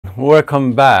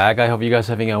welcome back. I hope you guys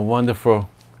are having a wonderful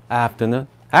afternoon.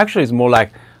 Actually, it's more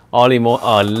like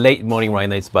late morning right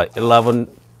now. It's about 11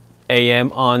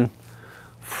 a.m. on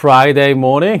Friday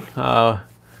morning. My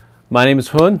name is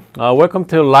Hun. Welcome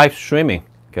to live streaming.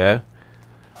 Okay.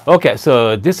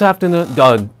 So this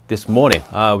afternoon, this morning,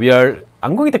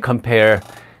 I'm going to compare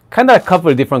kind of a couple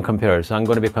of different comparisons. I'm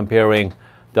going to be comparing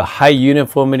the high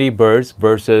uniformity Burrs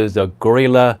versus the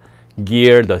Gorilla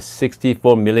Gear, the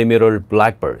 64 millimeter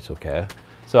Blackbirds. Okay,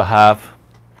 so I have,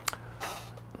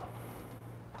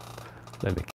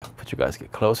 let me put you guys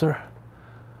get closer.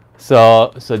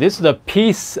 So this is the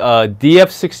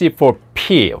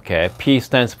DF64P. Okay, P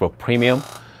stands for premium,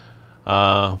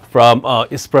 from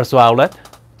Espresso Outlet.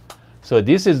 So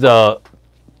this is the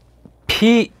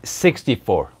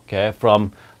P64. Okay,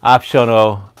 from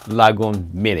optional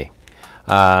Lagom Mini.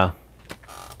 I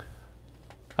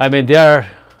mean,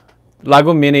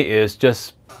 Lagom Mini is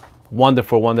just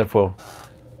wonderful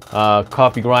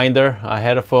coffee grinder. I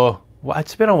had it for, well,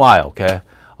 it's been a while, okay,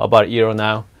 about a year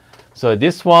now. So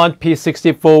this one,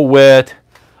 P64 with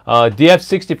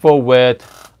DF64 with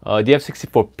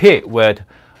DF64P with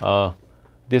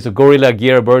this Gorilla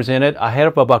Gear Burrs in it. I had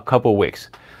it for about a couple weeks,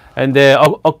 and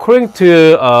according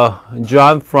to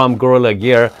John from Gorilla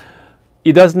Gear,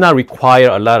 it does not require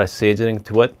a lot of seasoning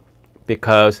to it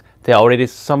because they're already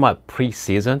somewhat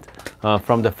pre-seasoned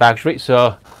from the factory,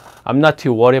 so I'm not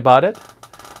too worried about it.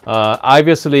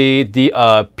 Obviously, the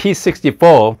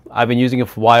P64, I've been using it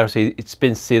for a while, so it's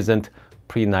been seasoned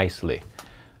pretty nicely.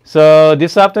 So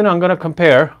this afternoon, I'm going to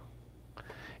compare.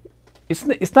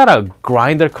 It's not a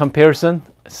grinder comparison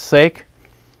sake.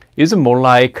 It's more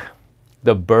like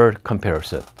the bird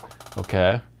comparison,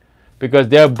 okay? Because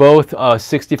they're both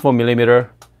 64 millimeter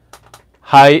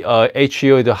high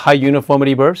HU, the high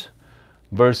uniformity Burrs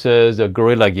versus the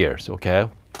Gorilla Gears, okay?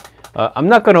 I'm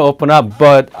not going to open up,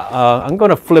 but I'm going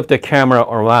to flip the camera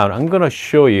around. I'm going to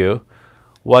show you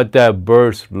what that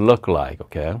Burrs look like,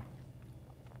 okay?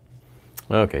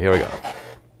 Okay, here we go.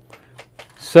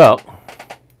 So,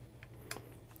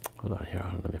 hold on here,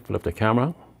 let me flip the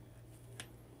camera.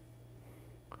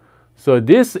 So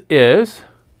this is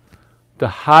the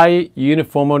high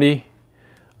uniformity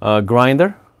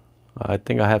grinder. I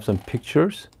think I have some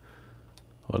pictures.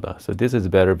 Hold on. So this is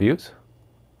better views.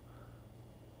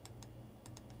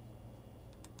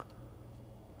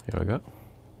 Here we go.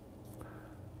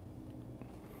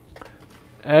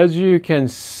 As you can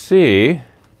see,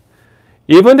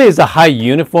 even though it's a high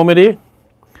uniformity,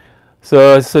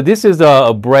 so this is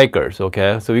the breakers.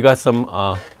 Okay, so we got some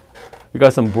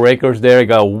breakers there. We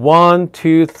got 1,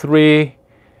 2, 3.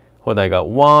 Hold on, I got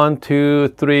 1, 2,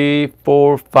 3,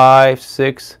 4, 5,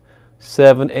 6,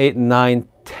 7, 8, 9,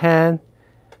 10,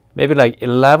 maybe like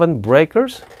 11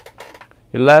 breakers,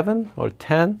 11 or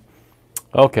 10.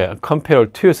 Okay,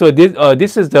 compared to, so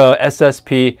this is the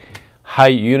SSP high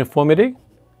uniformity.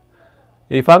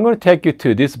 If I'm going to take you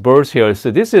to this Burrs here, so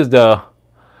this is the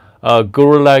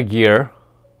Gorilla Gear,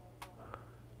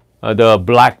 the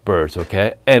Blackbirds,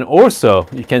 okay, and also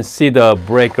you can see the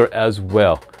breaker as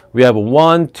well. We have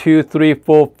 1, 2, 3,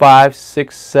 4, 5,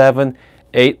 6, 7,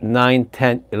 8, 9,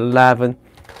 10, 11,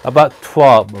 about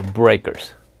 12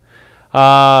 breakers.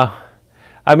 I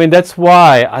mean, that's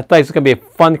why I thought it's going to be a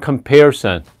fun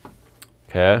comparison,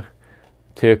 okay,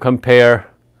 to compare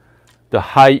the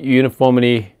high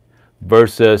uniformity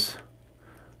versus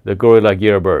the Gorilla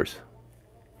Gear Burrs.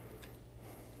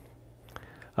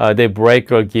 The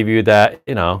breaker give you that,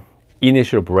 you know,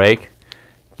 initial break,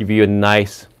 give you a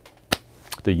nice,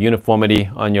 the uniformity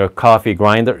on your coffee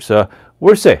grinder. So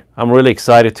we'll see. I'm really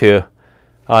excited to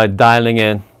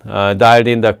dialed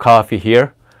in the coffee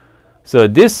here. So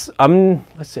this,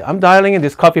 let's see, I'm dialing in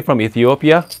this coffee from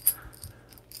Ethiopia.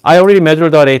 I already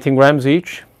measured out 18 grams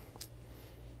each.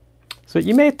 So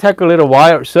it may take a little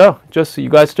while or so. You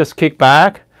guys just kick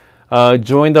back,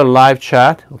 join the live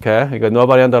chat. Okay, you got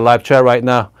nobody on the live chat right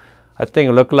now. I think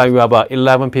it looks like we have about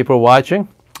 11 people watching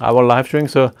our live stream.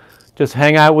 So just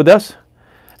hang out with us.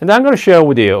 And then I'm going to share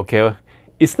with you, okay,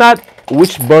 it's not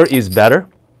which bird is better,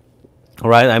 all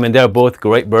right? I mean, they're both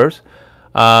great birds.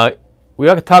 We are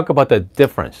going to talk about the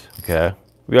difference, okay?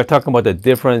 We are talking about the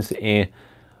difference in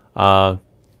kind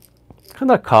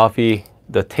of coffee,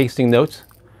 the tasting notes.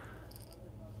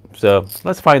 So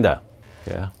let's find out,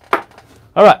 okay?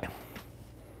 All right.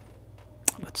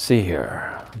 Let's see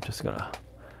here. I'm just going to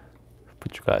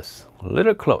put you guys a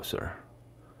little closer.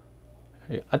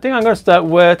 I think I'm going to start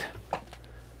with,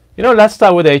 you know, let's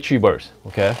start with the HU Burrs,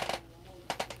 okay?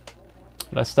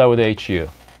 Let's start with the HU.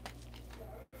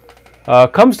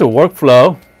 Comes to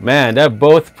workflow, man, they're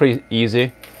both pretty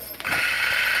easy.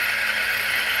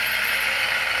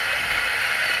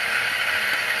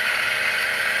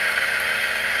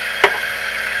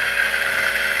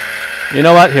 You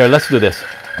know what? Here, let's do this.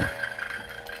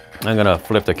 I'm gonna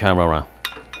flip the camera around.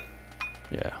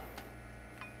 Yeah.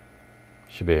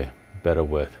 Should be better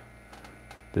with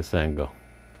this angle.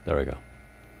 There we go.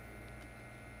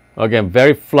 Again,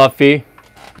 very fluffy.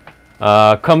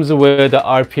 Comes with the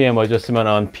RPM adjustment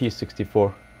on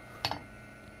P64.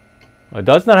 It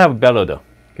does not have a bellow though.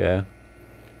 Okay.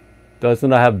 Does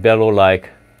not have bellow like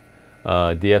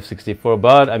DF64,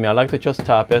 but I mean, I like to just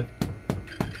tap it.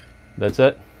 That's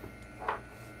it.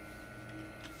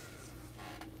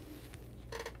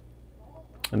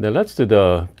 And then let's do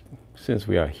the, since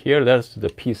we are here, let's do the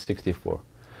P64.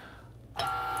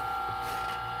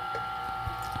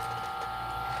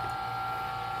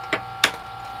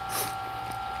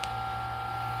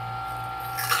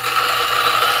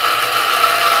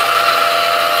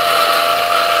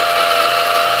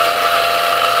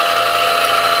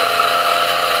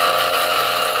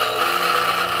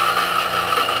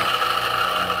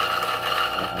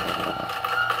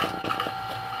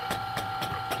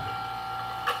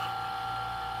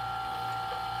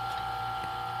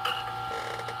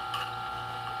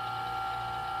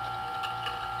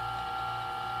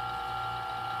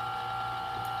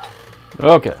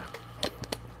 Okay.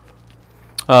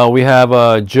 We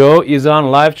have Joe is on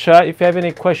live chat. If you have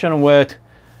any question with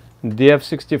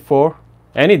DF64,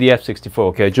 any DF64,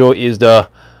 okay, Joe is the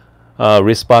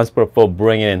responsible for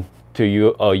bringing to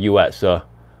US. So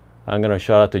I'm gonna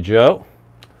shout out to Joe.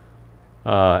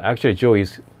 Actually, Joe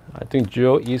is, I think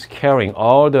Joe is carrying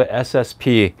all the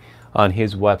SSP on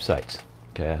his websites.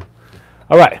 Okay.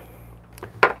 All right.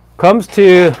 Comes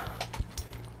to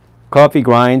coffee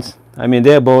grinds. I mean,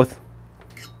 they're both.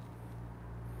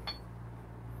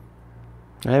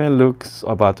 I mean, it looks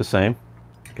about the same.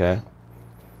 Okay.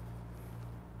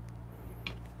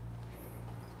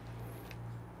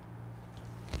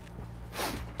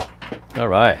 All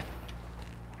right.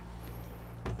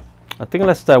 I think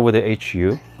let's start with the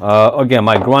HU. Again,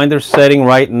 my grinder setting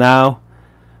right now,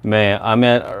 man, I'm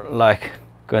at like,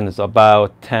 goodness,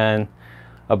 about 12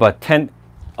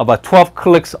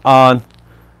 clicks on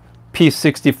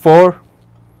P64.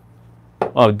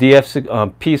 Oh,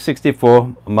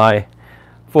 P64.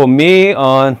 For me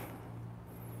on,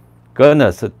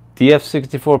 goodness,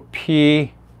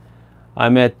 DF64P,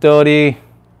 I'm at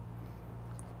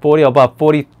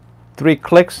 43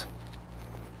 clicks.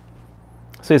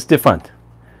 So it's different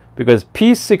because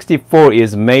P64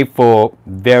 is made for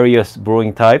various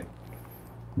brewing type.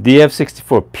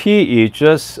 DF64P is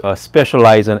just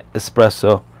specialized in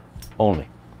espresso only.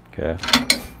 Okay.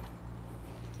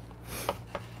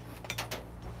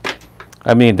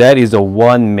 I mean, that is the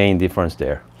one main difference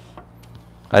there.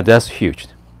 That's huge.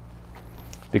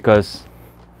 Because,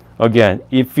 again,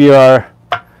 if you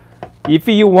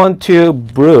want to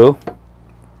brew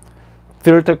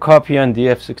filter coffee on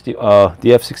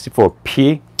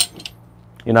DF64P,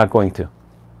 you're not going to.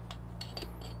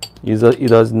 It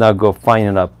does not go fine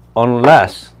enough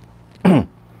unless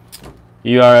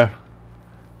you have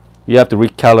to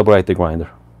recalibrate the grinder.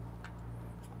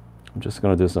 I'm just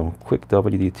going to do some quick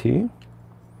WDT.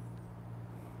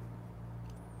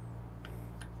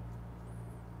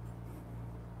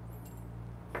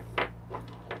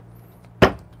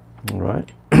 All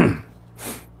right.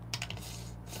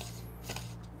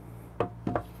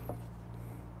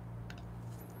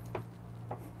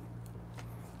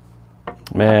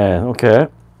 Man, okay.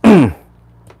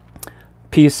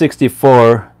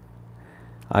 P64,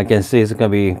 I can see it's gonna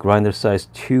be grinder size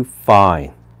too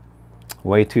fine,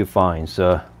 way too fine.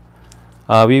 So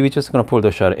we're just gonna pull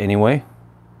the shot anyway.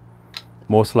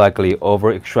 Most likely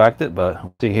over extracted,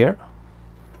 but see here.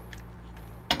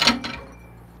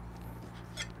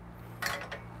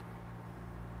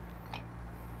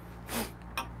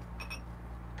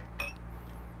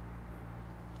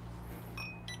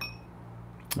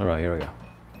 All right, here we go.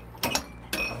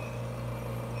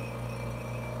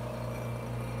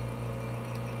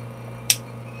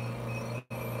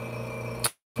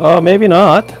 Oh, maybe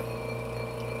not.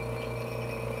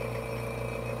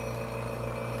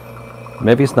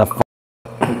 Maybe it's not fun.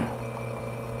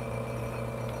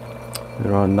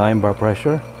 We're on 9 bar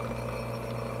pressure.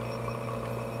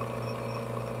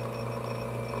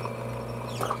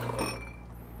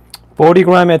 $40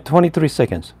 grams at 23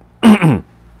 seconds.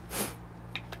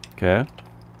 Okay.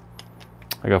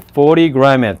 I got 40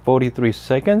 grams at 43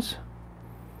 seconds.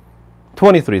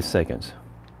 23 seconds.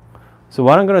 So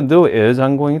what I'm going to do is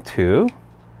I'm going to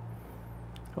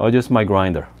adjust my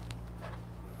grinder.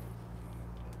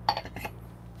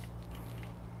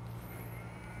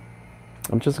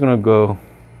 I'm just going to go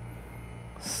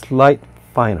slight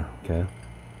finer, okay?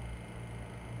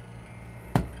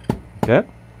 Okay.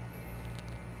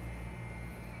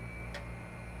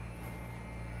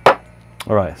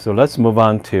 All right, so let's move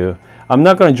on to, I'm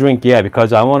not going to drink yet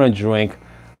because I want to drink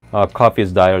coffee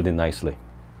is dialed in nicely.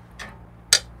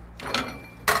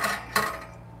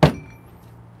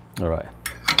 All right.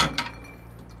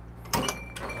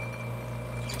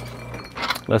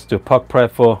 Let's do puck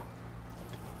prep for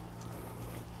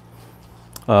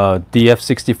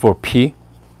DF64P.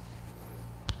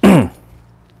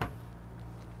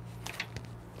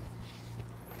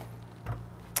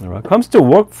 All right. Comes to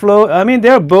workflow, I mean,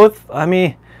 they're both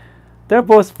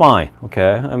fine,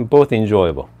 okay, and both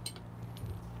enjoyable.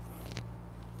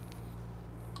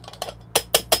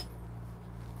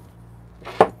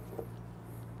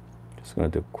 Just gonna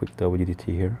do a quick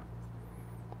WDT here.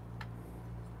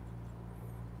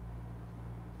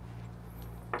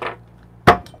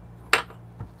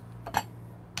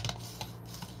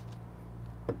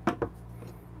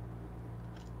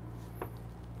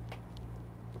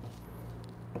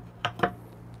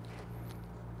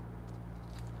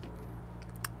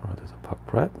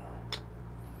 Prep.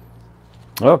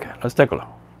 Okay, let's take a look.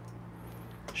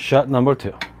 Shot number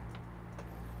 2.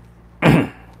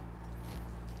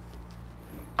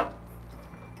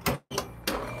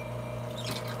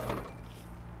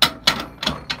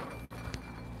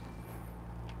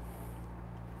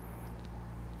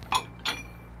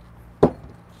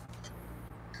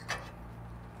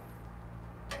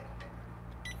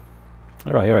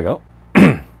 All right, here we go.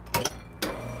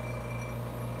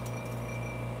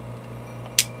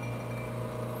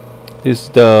 This is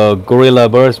the Gorilla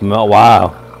Burrs.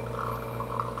 Wow.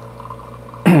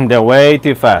 They're way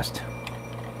too fast.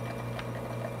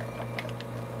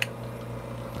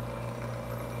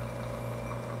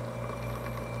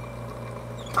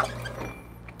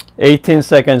 "18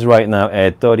 seconds right now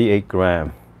at 38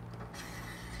 gram.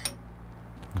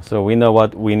 So we know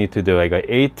what we need to do. I got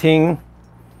 18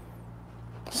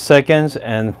 seconds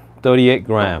and 38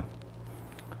 gram.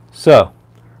 So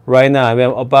right now I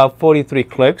have about 43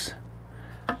 clicks.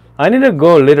 I need to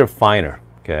go a little finer,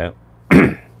 okay?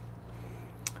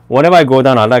 Whenever I go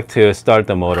down, I like to start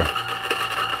the motor.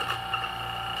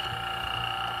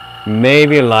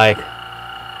 Maybe like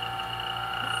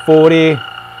 40.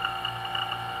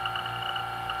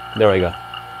 There we go.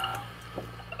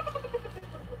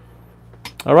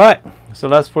 All right, so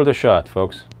that's for the shot,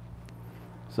 folks.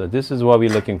 So this is what we're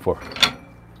looking for.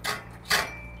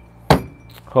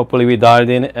 Hopefully we dialed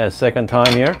in a second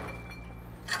time here.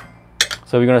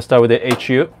 So we're going to start with the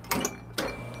HU.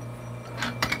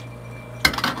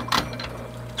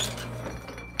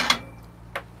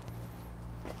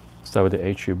 Start with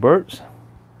the HU Burrs.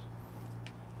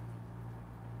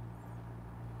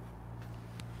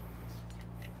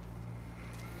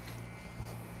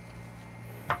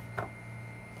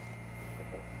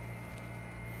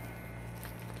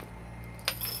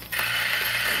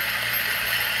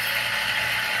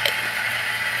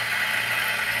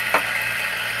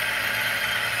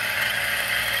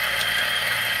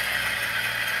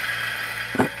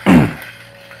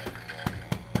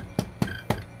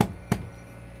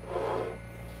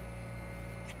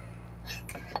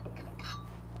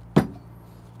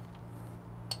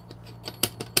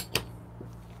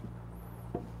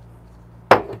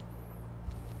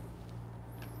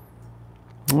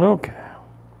 Okay.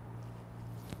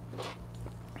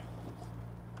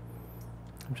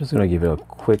 I'm just going to give it a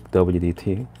quick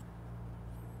WDT.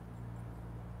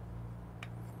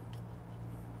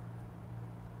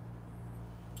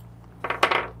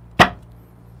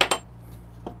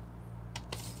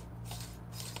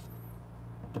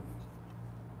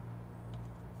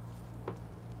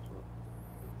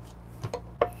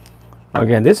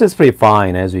 Again, this is pretty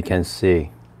fine as you can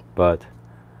see, but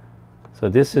so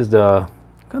this is the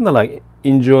kind of like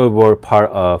enjoyable part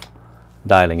of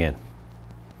dialing in.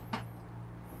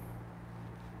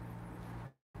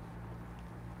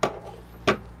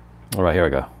 All right, here we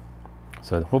go.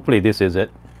 So hopefully this is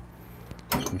it.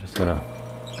 I'm just gonna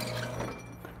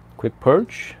quick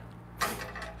purge.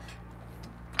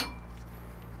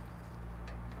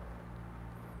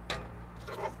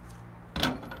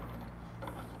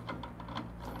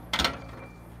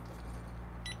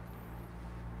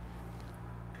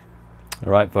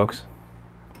 All right, folks.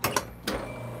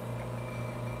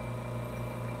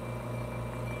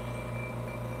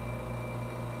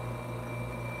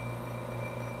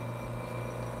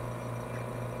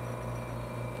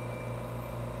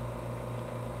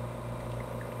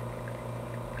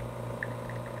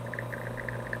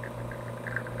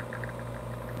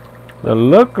 They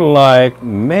look like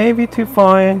maybe too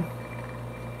fine.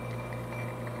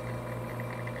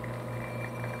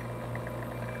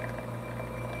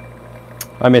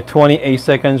 I'm at 28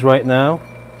 seconds right now.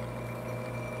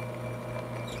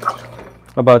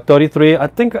 About 33. I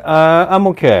think I'm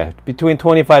okay. Between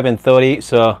 25 and 30.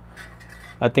 So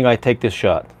I think I take this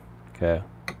shot. Okay.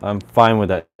 I'm fine with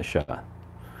that shot.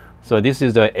 So this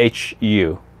is the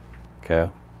HU. Okay.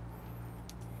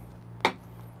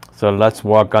 So let's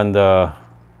work on the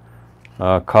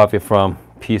coffee from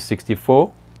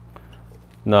P64.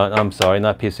 No, I'm sorry,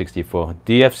 not P64.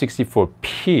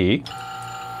 DF64P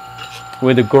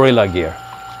with the Gorilla Gear.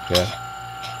 Okay.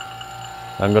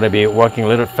 I'm going to be working a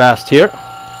little fast here.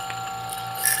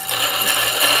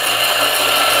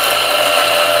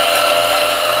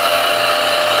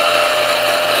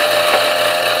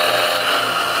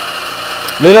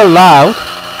 Little loud.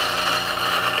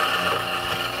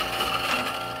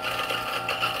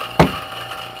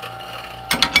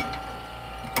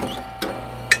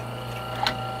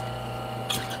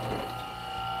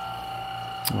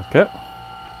 Okay.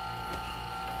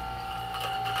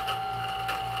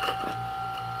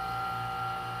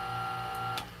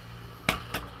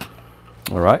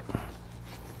 All right.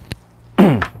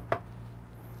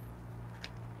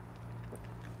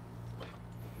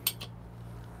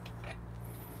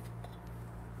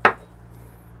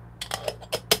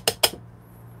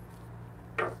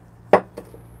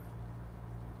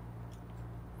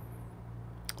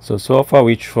 So far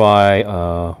we try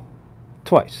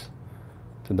twice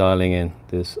to dialing in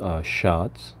this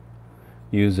shots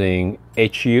using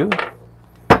HU,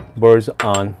 Burrs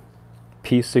on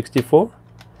P64,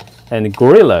 and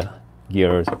Gorilla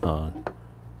Gears on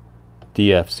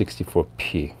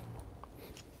DF64P.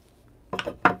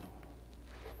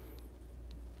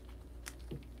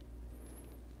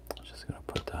 Just gonna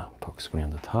put the poke screen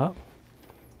on the top.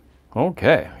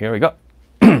 Okay, here we go.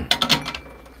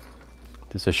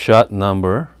 This is shot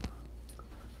number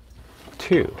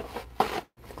 2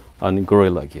 on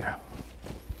Gorilla Gear.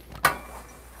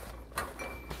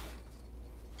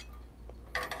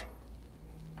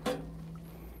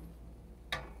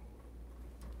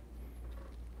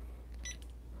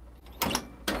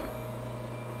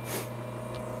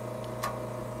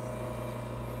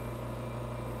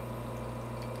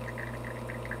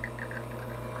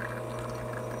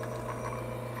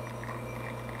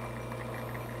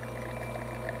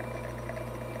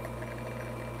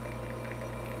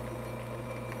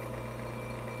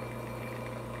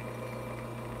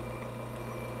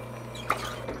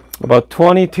 About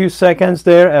 22 seconds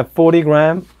there at 40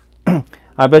 gram.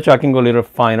 I bet you I can go a little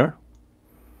finer.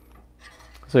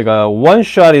 So you got one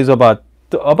shot is about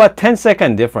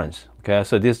 10-second difference. Okay,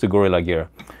 so this is the Gorilla Gear.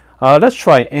 Let's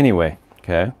try anyway.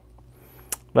 Okay,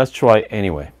 let's try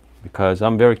anyway because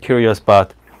I'm very curious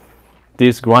about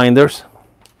these grinders.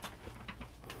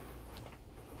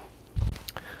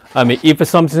 I mean, if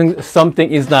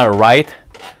something is not right,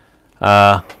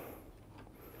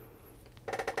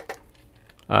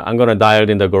 I'm gonna dial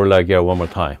in the Gorilla Gear one more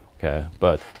time, okay?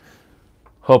 But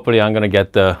hopefully I'm gonna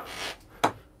get the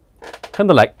kind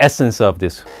of like essence of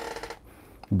this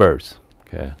Burrs,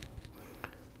 okay?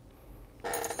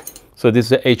 So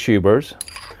this is the HU Burrs.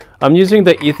 I'm using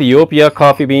the Ethiopia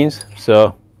coffee beans,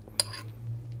 so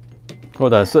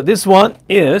hold on. So this one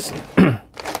is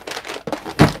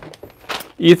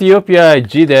Ethiopia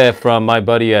Jide from my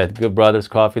buddy at Good Brothers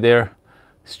Coffee there.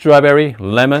 Strawberry,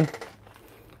 lemon,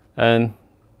 and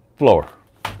flour.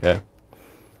 Okay.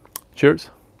 Cheers.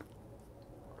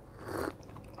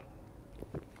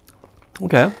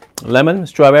 Okay. Lemon,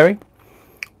 strawberry,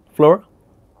 flour.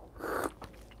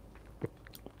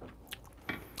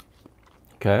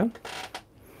 Okay.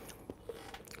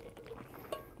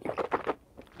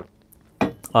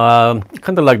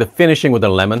 Kind of like the finishing with the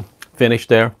lemon finish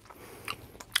there.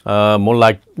 More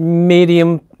like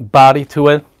medium body to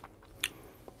it.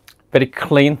 Very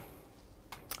clean.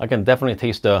 I can definitely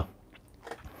taste the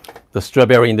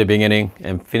strawberry in the beginning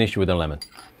and finish with the lemon.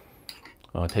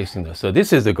 Tasting this. So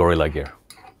this is the Gorilla Gear.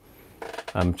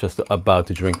 I'm just about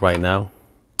to drink right now.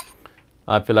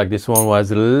 I feel like this one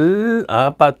was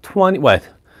about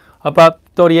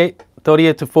 38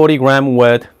 to 40 gram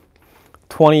with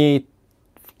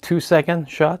 22-second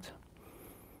shot.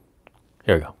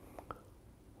 Here we go.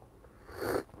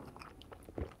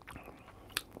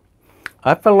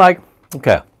 I feel like,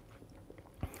 okay.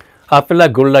 I feel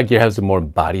like Gorilla Gear has more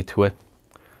body to it.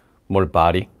 More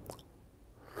body.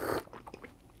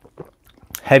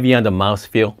 Heavy on the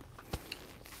mouthfeel.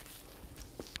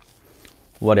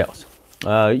 What else?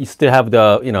 You still have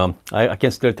the, you know, I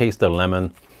can still taste the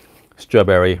lemon,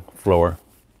 strawberry, flour.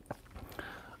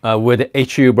 With the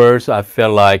HU Burrs, I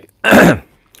feel like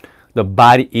the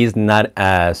body is not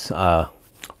as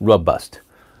robust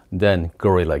than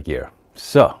Gorilla Gear.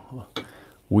 So,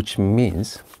 which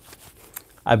means,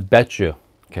 I bet you,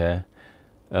 okay,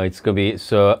 It's gonna be,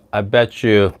 so I bet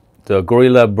you the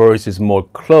Gorilla Burrs is more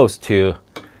close to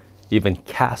even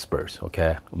cast Burrs,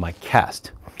 okay? My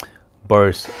cast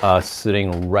Burrs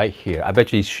sitting right here. I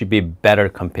bet you it should be better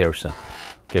comparison.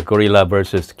 Okay, Gorilla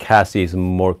versus Cassie is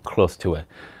more close to it.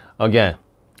 Again,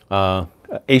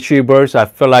 HU Burrs, I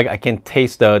feel like I can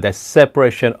taste the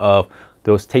separation of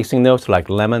those tasting notes like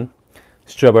lemon,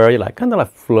 strawberry, like kind of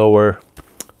like flower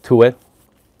to it.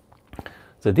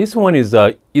 So this one is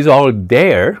all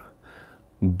there,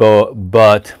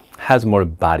 but has more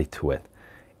body to it.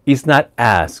 It's not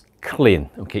as clean,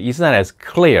 okay? It's not as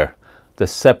clear, the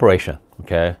separation,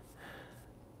 okay?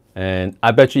 And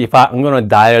I bet you if I'm gonna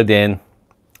dial in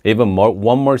even more,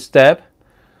 one more step,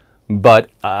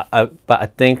 but I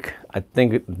think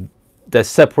the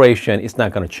separation is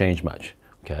not gonna change much,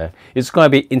 okay? It's gonna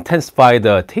be intensify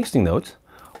the tasting notes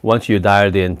once you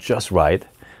dialed in just right,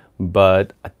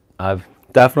 but I've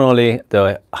definitely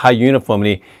the high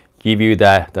uniformly give you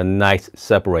the nice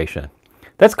separation.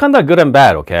 That's kind of good and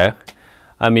bad, okay?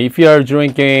 I mean, if you're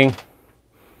drinking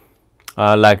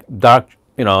like dark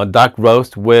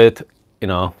roast with,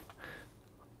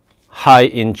 high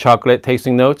in chocolate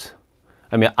tasting notes,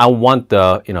 I mean, I want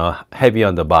the, heavy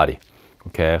on the body,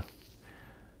 okay?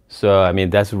 So, I mean,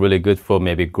 that's really good for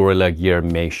maybe Gorilla Gear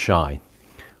May Shine.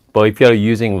 But if you're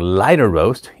using lighter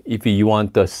roast, if you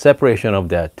want the separation of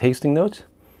the tasting notes,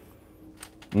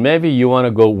 maybe you want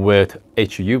to go with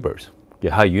HU Burrs,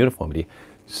 get high uniformity.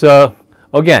 So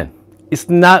again, it's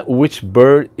not which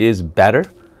bird is better.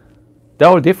 They're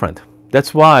all different.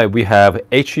 That's why we have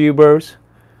HU Burrs,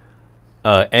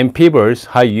 MP Burrs,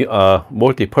 high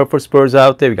multi-purpose birds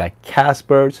out there. We got cast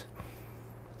birds.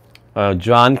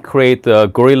 John create the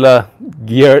Gorilla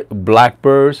Gear Black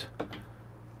Burrs.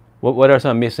 What else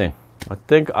I'm missing? I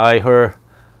think I heard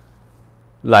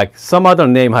like some other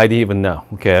name I didn't even know.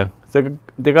 Okay, so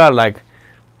they got like at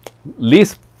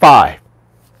least five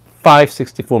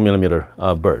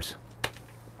 64mm Burrs.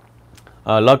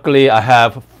 Luckily, I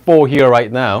have 4 here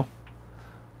right now.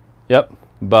 Yep,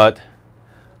 but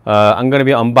I'm gonna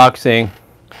be unboxing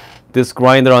this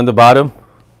grinder on the bottom.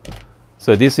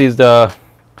 So this is the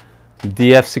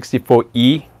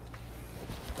DF64E.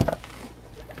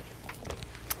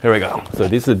 Here we go. So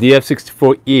this is the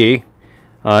DF64E.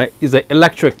 Is the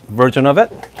electric version of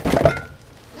it.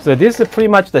 So this is pretty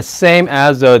much the same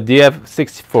as the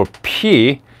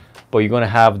DF64P, but you're going to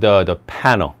have the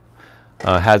panel.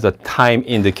 Has a time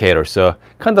indicator, so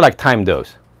kind of like time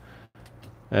dose.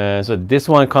 So this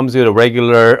one comes with a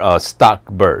regular stock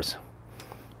Burrs.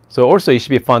 So also it should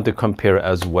be fun to compare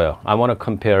as well. I want to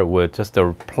compare with just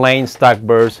the plain stock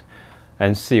Burrs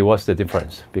and see what's the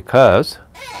difference, because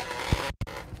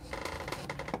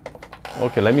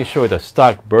okay, let me show you the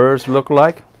stock Burrs look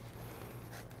like.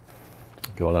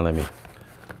 Okay, hold on, let me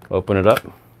open it up.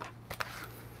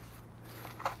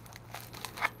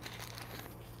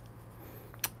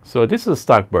 So this is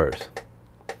stock Burrs.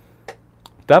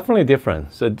 Definitely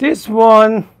different. So this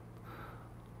one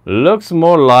looks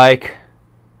more like,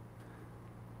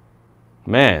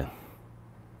 man,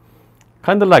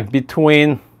 kind of like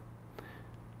between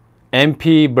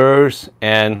MP Burrs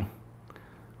and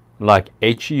like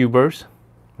HU Burrs,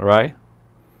 right?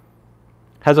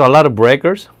 Has a lot of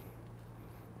breakers,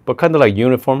 but kind of like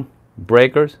uniform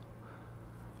breakers.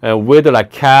 And with like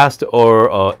cast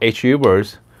or HU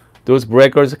Burrs, those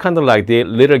breakers are kind of like the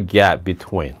little gap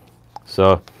between.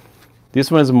 So this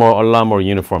one's a lot more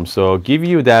uniform. So give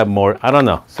you that more, I don't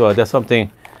know. So that's something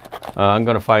I'm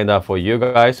gonna find out for you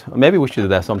guys. Maybe we should do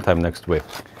that sometime next week.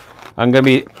 I'm gonna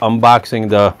be unboxing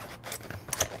the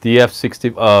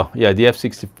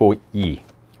DF64E.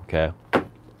 Okay,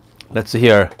 let's see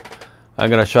here. I'm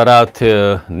gonna shout out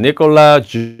to Nicola,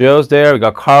 Joe's there. We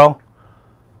got Carl.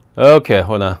 Okay,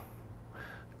 hold on.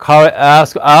 Carl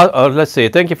asked, let's see.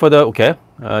 Thank you for the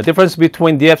difference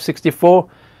between DF64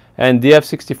 and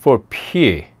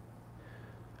DF64P.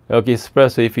 Okay,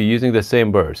 espresso if you're using the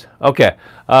same Burrs. Okay,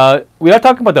 we are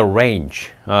talking about the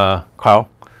range, Carl.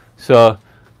 So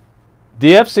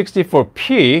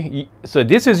DF64P, so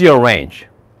this is your range.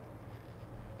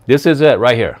 This is it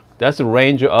right here. That's the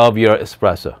range of your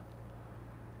espresso.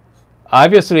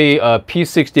 Obviously,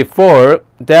 P64,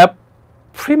 they're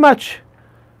pretty much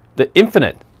the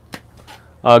infinite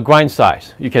grind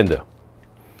size you can do.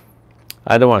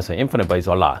 I don't want to say infinite, but it's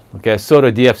a lot. Okay, so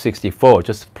the DF64,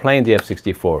 just plain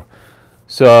DF64.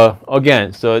 So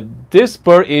again, so this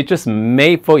bird is just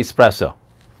made for espresso.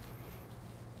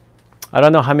 I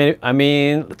don't know how many, I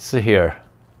mean, let's see here.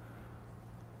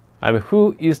 I mean,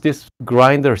 who is this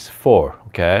grinders for,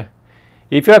 okay?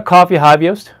 If you're a coffee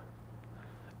hobbyist,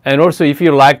 and also if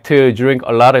you like to drink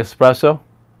a lot of espresso,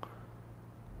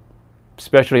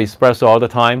 especially espresso all the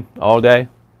time, all day,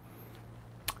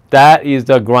 that is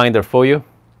the grinder for you.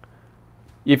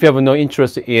 If you have no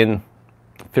interest in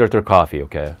filter coffee,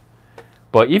 okay?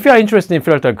 But if you are interested in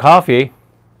filtered coffee,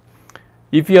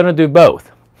 if you want to do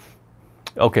both,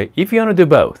 okay, if you want to do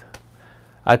both,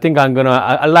 I think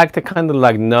I like to kind of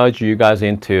like nudge you guys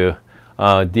into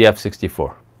DF64,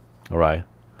 all right?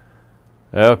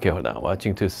 Okay, hold on,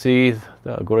 watching to see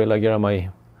the Gorilla Gear on my,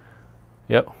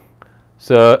 yep.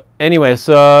 So anyway,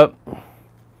 so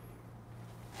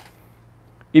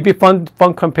it'd be fun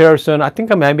comparison. I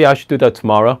think maybe I should do that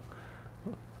tomorrow.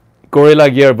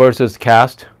 Gorilla Gear versus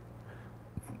Cast.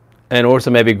 And also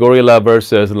maybe Gorilla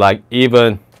versus like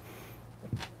even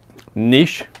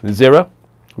Niche Zero.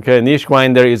 Okay, Niche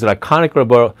grinder is like conical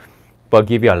but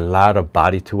give you a lot of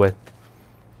body to it.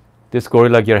 This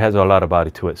Gorilla Gear has a lot of body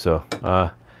to it, so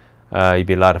it'd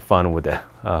be a lot of fun with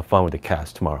the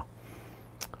Cast tomorrow.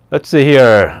 Let's see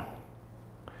here.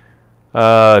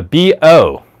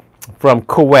 BO from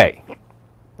Kuwait.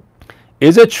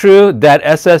 Is it true that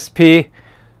SSP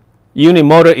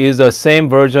Unimotor is the same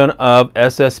version of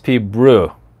SSP Brew?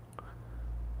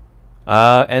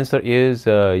 Answer is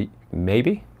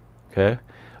maybe. Okay.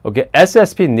 Okay.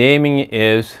 SSP naming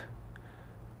is,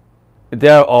 they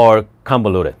are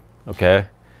convoluted. Okay.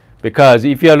 Because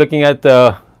if you are looking at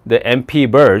the MP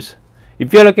Burrs,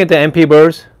 if you're looking at the MP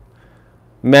Burrs,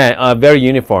 man, very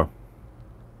uniform.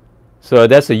 So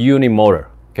that's a unimotor.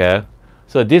 Okay.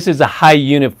 So this is a high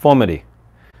uniformity,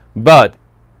 but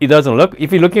it doesn't look,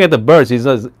 if you're looking at the Burrs, it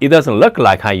doesn't look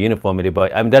like high uniformity,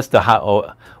 but I mean, that's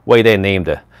the way they named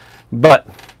it. But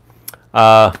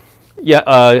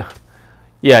yeah,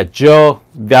 Joe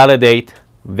validated.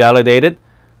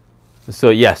 So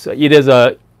yes, it is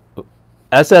a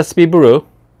SSP Brew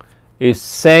is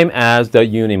same as the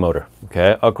Unimotor,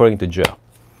 okay, according to Joe.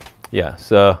 Yeah,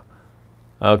 so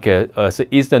okay, so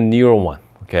it's the newer one,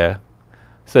 okay.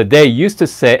 So they used to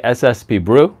say SSP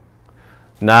Brew.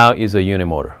 Now is a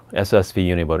Unimotor, SSP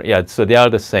Unimotor. Yeah, so they are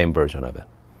the same version of it.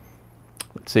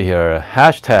 Let's see here,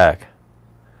 hashtag.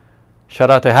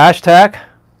 Shout out to hashtag.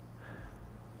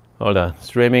 Hold on,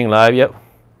 streaming live, yep.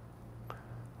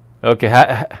 Okay,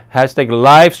 hashtag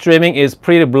live streaming is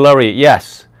pretty blurry.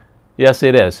 Yes, yes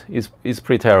it is. It's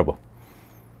pretty terrible.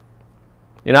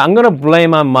 You know, I'm gonna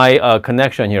blame on my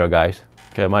connection here, guys.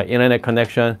 Okay, my internet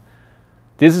connection.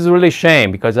 This is really a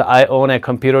shame because I own a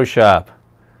computer shop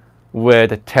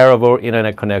with a terrible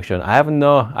internet connection. I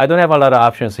don't have a lot of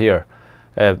options here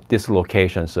at this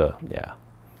location, so yeah.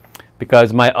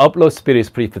 Because my upload speed is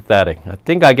pretty pathetic. I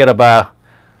think I get about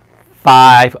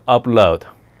 5 upload,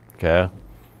 okay?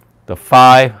 The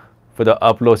 5 for the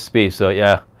upload speed, so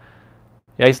yeah.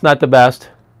 Yeah, it's not the best.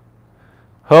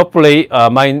 Hopefully,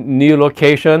 my new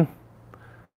location,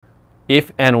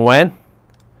 if and when,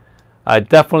 I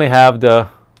definitely have the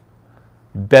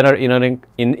better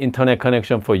internet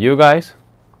connection for you guys,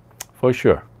 for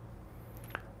sure.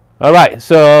 All right,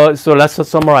 so let's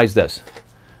summarize this.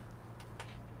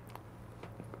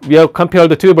 We have compared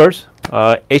the two Burrs,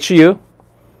 HU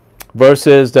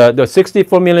versus the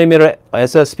 64mm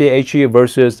SSP HU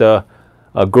versus the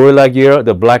Gorilla Gear,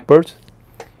 the Blackbirds.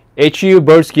 HU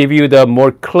Burrs give you the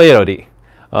more clarity,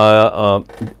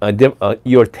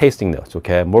 your tasting notes,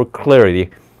 okay, more clarity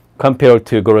compared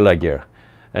to Gorilla Gear.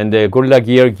 And the Gorilla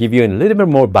Gear give you a little bit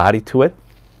more body to it.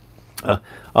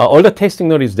 All the tasting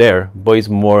note is there, but it's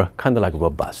more kind of like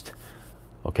robust.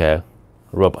 Okay,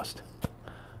 robust.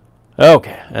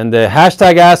 Okay, and the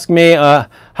hashtag asked me,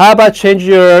 how about change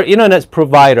your internet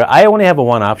provider? I only have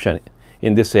one option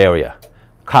in this area,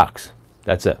 Cox.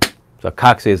 That's it. So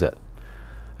Cox is it.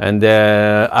 And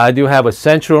I do have a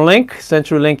CenturyLink.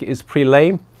 CenturyLink is pretty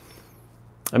lame.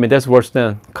 I mean, that's worse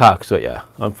than Cox. So yeah,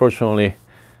 unfortunately,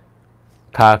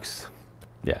 Cox,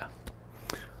 yeah.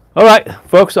 All right,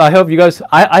 folks, I hope you guys,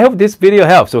 I hope this video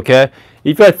helps, okay?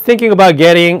 If you're thinking about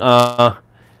getting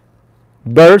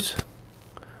Burrs,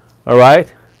 all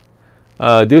right,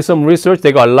 do some research.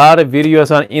 They got a lot of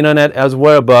videos on internet as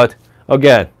well, but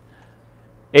again,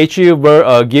 HU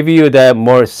Burr give you that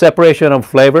more separation of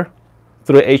flavor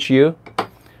through HU.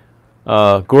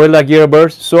 Gorilla Gear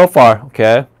Burrs, so far,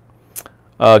 okay,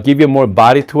 give you more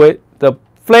body to it. The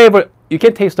flavor, you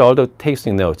can taste all the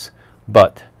tasting notes,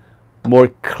 but more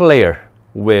clear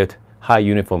with high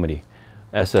uniformity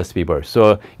SSP Burrs.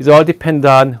 So it all depends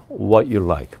on what you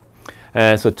like.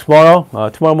 And so tomorrow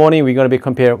morning we're going to be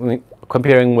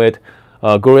comparing with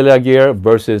Gorilla Gear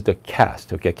versus the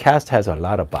Cast. Okay, Cast has a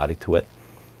lot of body to it,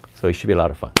 so it should be a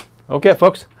lot of fun. Okay,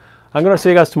 folks, I'm going to see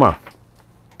you guys tomorrow.